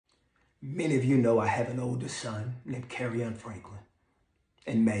Many of you know I have an older son named Kirk Franklin.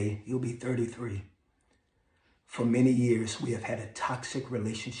 In May, he'll be 33. For many years, we have had a toxic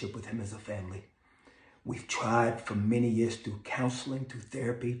relationship with him as a family. We've tried for many years through counseling, through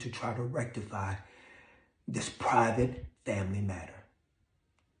therapy, to try to rectify this private family matter.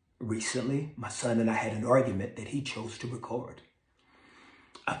 Recently, my son and I had an argument that he chose to record.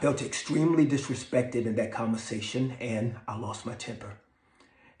 I felt extremely disrespected in that conversation, and I lost my temper.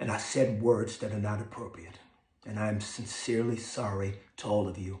 And I said words that are not appropriate. And I am sincerely sorry to all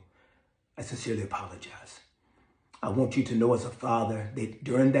of you. I sincerely apologize. I want you to know as a father that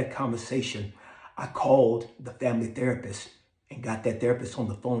during that conversation, I called the family therapist and got that therapist on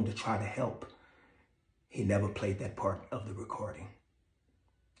the phone to try to help. He never played that part of the recording.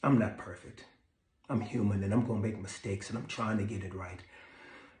 I'm not perfect. I'm human and I'm going to make mistakes and I'm trying to get it right.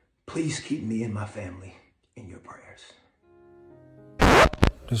 Please keep me and my family in your prayers.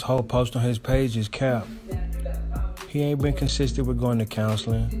 This whole post on his page is cap. He ain't been consistent with going to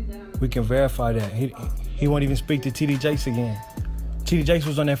counseling. We can verify that. He won't even speak to TD Jakes again. TD Jakes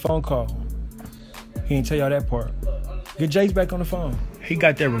was on that phone call. He didn't tell y'all that part. Get Jakes back on the phone. He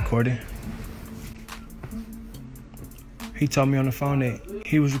got that recording. He told me on the phone that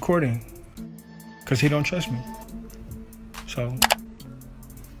he was recording because he don't trust me. So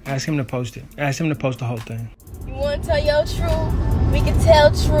ask him to post it. Ask him to post the whole thing. You want to tell your truth? We can tell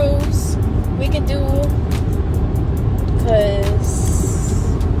truths. We can do, cause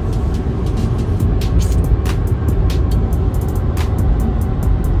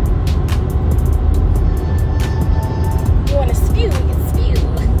you want to spew, we can spew.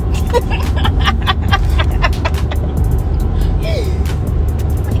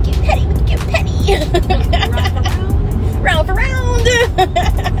 We can get petty, we can get petty. Round for round.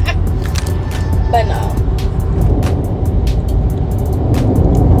 But no.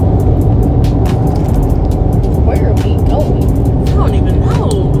 Where are we going? I don't even know.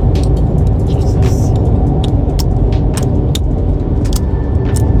 Jesus.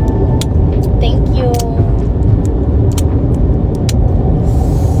 Thank you.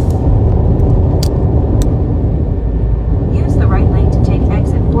 Use the right lane to take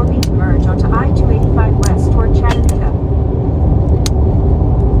exit 4B to merge onto I-285 west toward Chattanooga.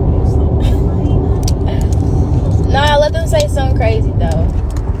 Nah, let them say something crazy though.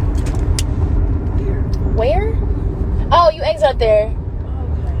 Where? Oh, you exit up there.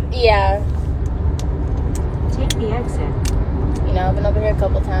 Okay. Yeah. Take the exit. You know, I've been over here a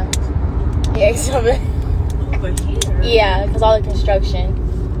couple times. Yeah, exit over there. Over here? Yeah, because all the construction.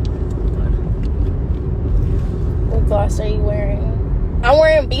 What gloss are you wearing? I'm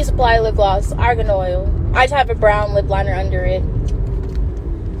wearing B Supply lip gloss, argan oil. I just have a brown lip liner under it.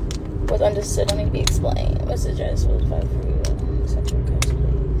 What's understood don't need to be explained. What's the dress? What's fine for you? Set your request,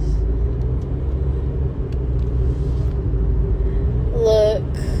 please. Look,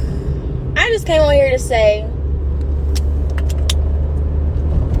 I just came on here to say,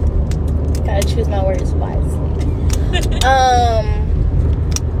 gotta choose my words wisely.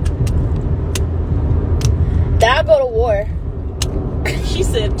 That I'll go to war. She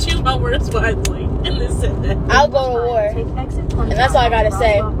said, choose my words wisely. And then said that. I'll go to war. Take exit 29 And that's all I gotta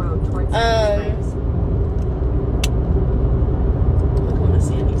say. Roswell Road towards Sandy Springs. I'm going to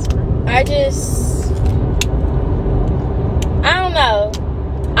Sandy Springs. I don't know.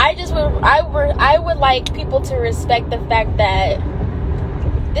 I would like people to respect the fact that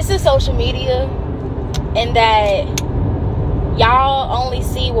this is social media and that y'all only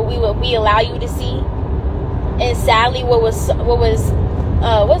see what we allow you to see. And sadly what's the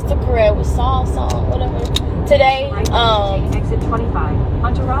correct was song whatever today Right lane to take exit 25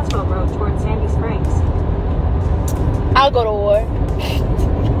 onto Roswell Road towards Sandy Springs. I'll go to war.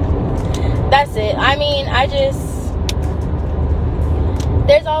 That's it. I mean,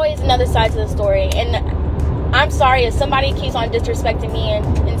 there's always another side to the story, and I'm sorry if somebody keeps on disrespecting me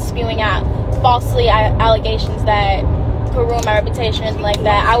and spewing out falsely allegations that could ruin my reputation and like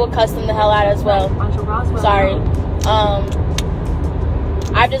that. I would cuss them the hell out as well. Sorry.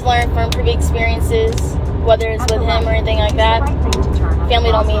 I've just learned from previous experiences, whether it's with him or anything like that.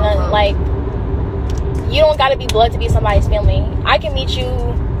 Family don't mean nothing. Like, you don't gotta be blood to be somebody's family. I can meet you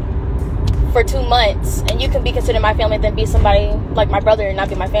for 2 months and you can be considered my family, then be somebody like my brother and not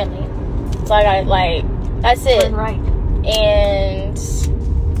be my family. So I got that's it. Turn right. And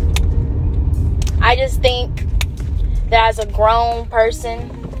I just think that as a grown person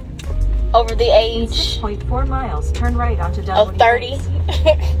over the age 6.4 miles, turn right onto of 30,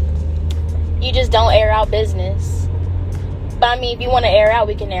 you just don't air out business. But I mean, if you want to air out,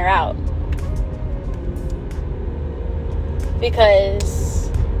 we can air out.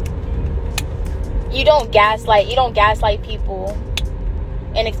 Because you don't gaslight people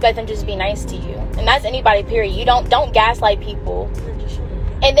and expect them to just be nice to you. And that's anybody, period. You don't gaslight people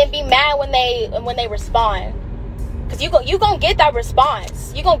and then be mad when they respond. Because you gonna get that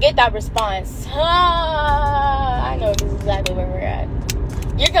response. You gonna get that response. I know this is exactly where we're at.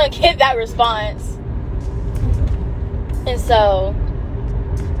 You're gonna get that response. And so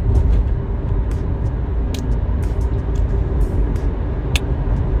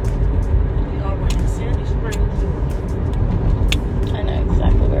I know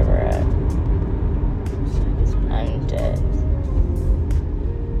exactly where we're at. I'm dead.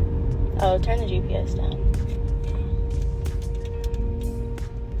 Oh, turn the GPS down.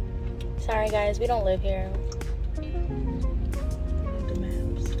 Sorry guys, we don't live here. The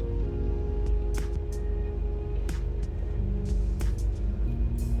maps.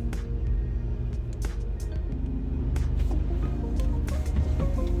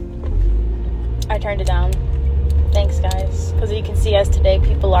 I turned it down. Thanks guys. Because you can see us today,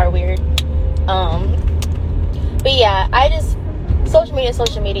 people are weird. But yeah, social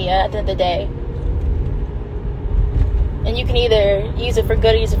media at the end of the day. And you can either use it for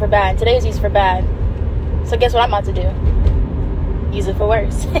good or use it for bad. Today was used for bad. So guess what I'm about to do? Use it for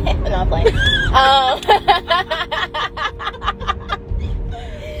worse. No, I'm playing.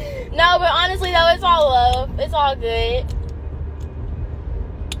 No, but honestly though, it's all love. It's all good.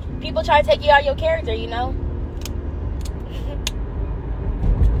 People try to take you out of your character, you know?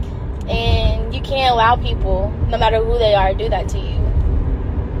 And you can't allow people, no matter who they are, do that to you.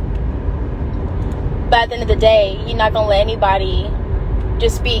 But at the end of the day, you're not gonna let anybody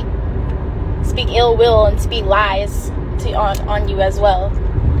just speak ill will and speak lies on you as well.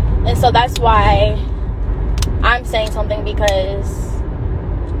 And so that's why I'm saying something, because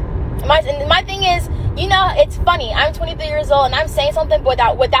my thing is, you know, it's funny. I'm 23 years old and I'm saying something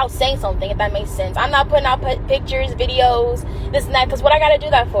without saying something, if that makes sense. I'm not putting out pictures, videos, this and that, because what I gotta do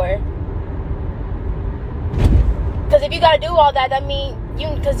that for? Because if you gotta do all that, that means you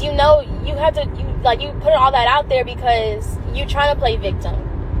put all that out there because you trying to play victim.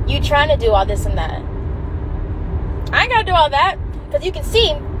 You trying to do all this and that. I ain't gotta do all that, because you can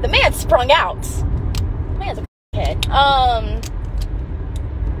see the man sprung out. The man's a head.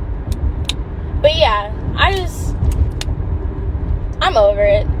 But yeah, I'm over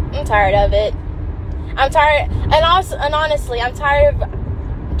it. I'm tired of it. I'm tired, and honestly, I'm tired of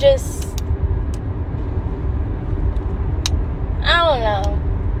just, I don't know.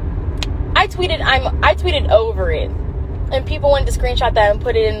 I tweeted over it, and people wanted to screenshot that and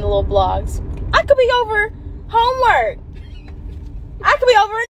put it in the little blogs. I could be over homework. I could be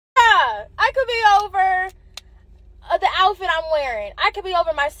over I could be over the outfit I'm wearing. I could be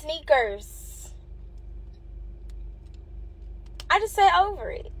over my sneakers. I just say over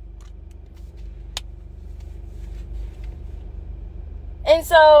it. And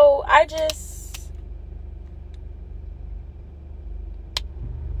so I just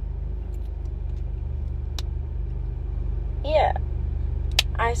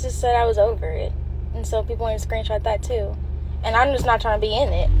said I was over it. And so people want to screenshot that too. And I'm just not trying to be in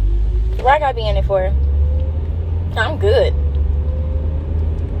it. What I gotta be in it for? I'm good.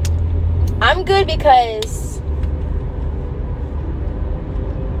 I'm good because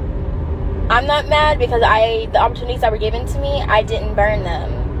I'm not mad, because the opportunities that were given to me, I didn't burn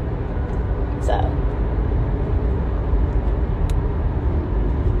them. So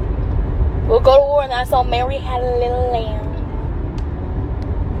we'll go to war, and that's all. Mary had a little lamb.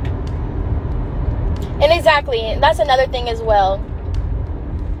 And exactly, that's another thing as well.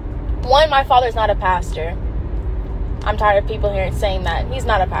 One, my father's not a pastor. I'm tired of people here saying that. He's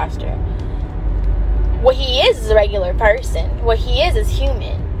not a pastor. What he is a regular person. What he is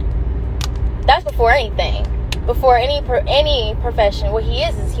human. That's before anything. Before any profession. What he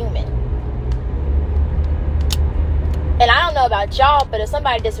is human. And I don't know about y'all, but if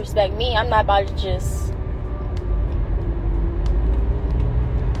somebody disrespect me, I'm not about to just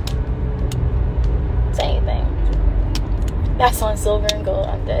say anything. That's on silver and gold.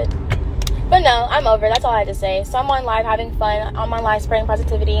 I'm dead. But no, I'm over. That's all I had to say. So I'm on live having fun. I'm on live spreading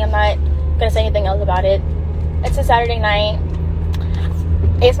positivity. I'm not gonna say anything else about it. It's a Saturday night.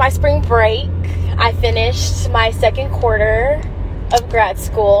 It's my spring break. I finished my second quarter of grad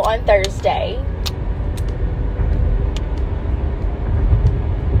school on Thursday.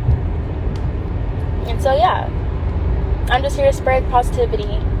 And so yeah, I'm just here to spread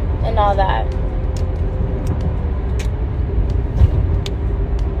positivity and all that.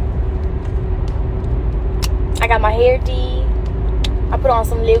 I got my hair did. I put on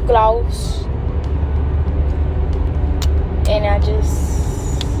some lip gloss. And I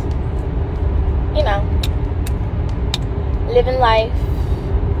just, you know, living life.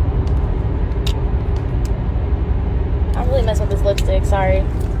 I'm really messing with this lipstick, sorry.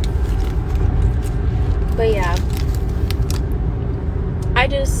 But yeah, I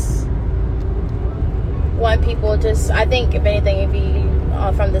just want people I think if anything, if you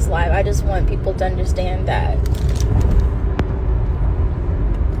from this live, I just want people to understand that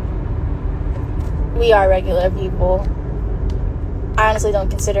we are regular people. I honestly don't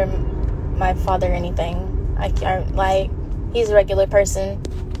consider my father anything. He's a regular person.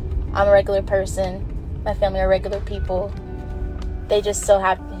 I'm a regular person. My family are regular people. He just so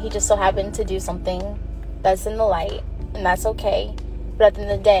happened to do something that's in the light, and that's okay. But at the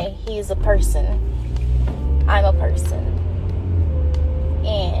end of the day, he's a person. I'm a person.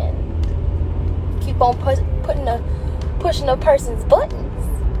 And keep on pushing a person's buttons.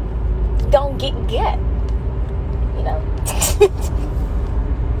 Don't get. You know.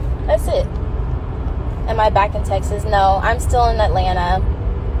 That's it. Am I back in Texas? No, I'm still in Atlanta.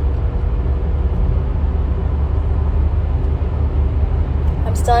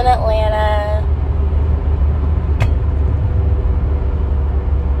 I'm still in Atlanta.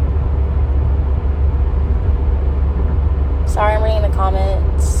 Sorry, I'm reading the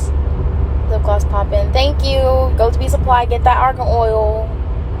comments. Lip gloss poppin'. Thank you. Go to Be Supply. Get that argan oil.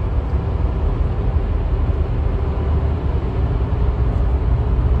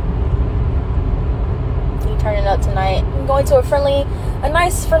 You turning up tonight? I'm going to a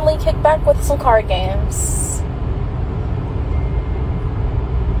nice friendly kickback with some card games.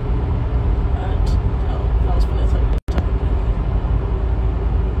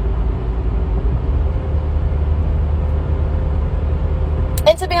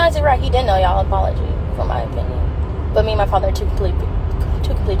 And to be honest, you're right, he didn't know y'all apology, for my opinion. But me and my father are two completely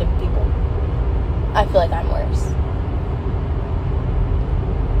different people. I feel like I'm worse.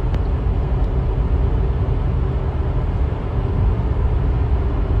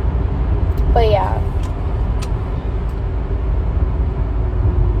 But yeah.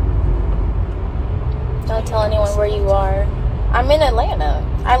 Don't tell anyone where you are. I'm in Atlanta.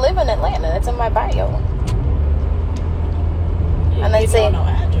 I live in Atlanta. That's in my bio. And they say,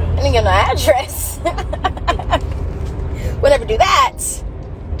 I didn't give no address. We'll never do that.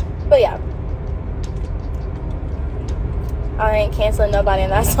 But yeah. I ain't canceling nobody,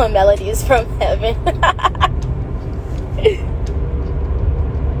 and that's on Melodies from Heaven.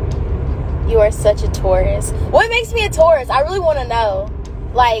 You are such a Taurus. What makes me a Taurus? I really want to know.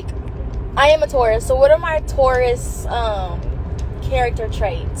 Like, I am a Taurus. So what are my Taurus character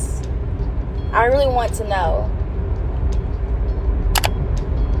traits? I really want to know.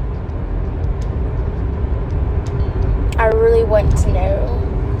 I really want to know.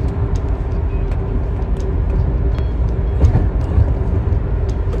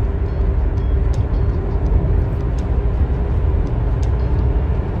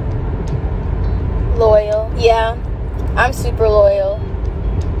 Loyal. Yeah, I'm super loyal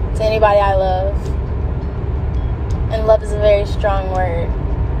to anybody I love. And love is a very strong word.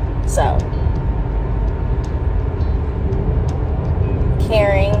 So,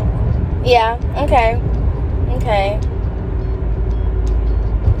 caring. Yeah, okay. Okay.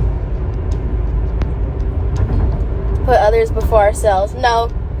 Put others before ourselves. No.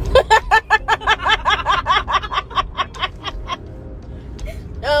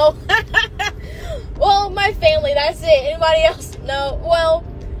 No. Well, my family, that's it. Anybody else? No. Well,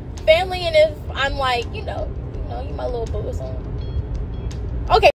 family, and if I'm like, you know, you my little boo or something. Okay.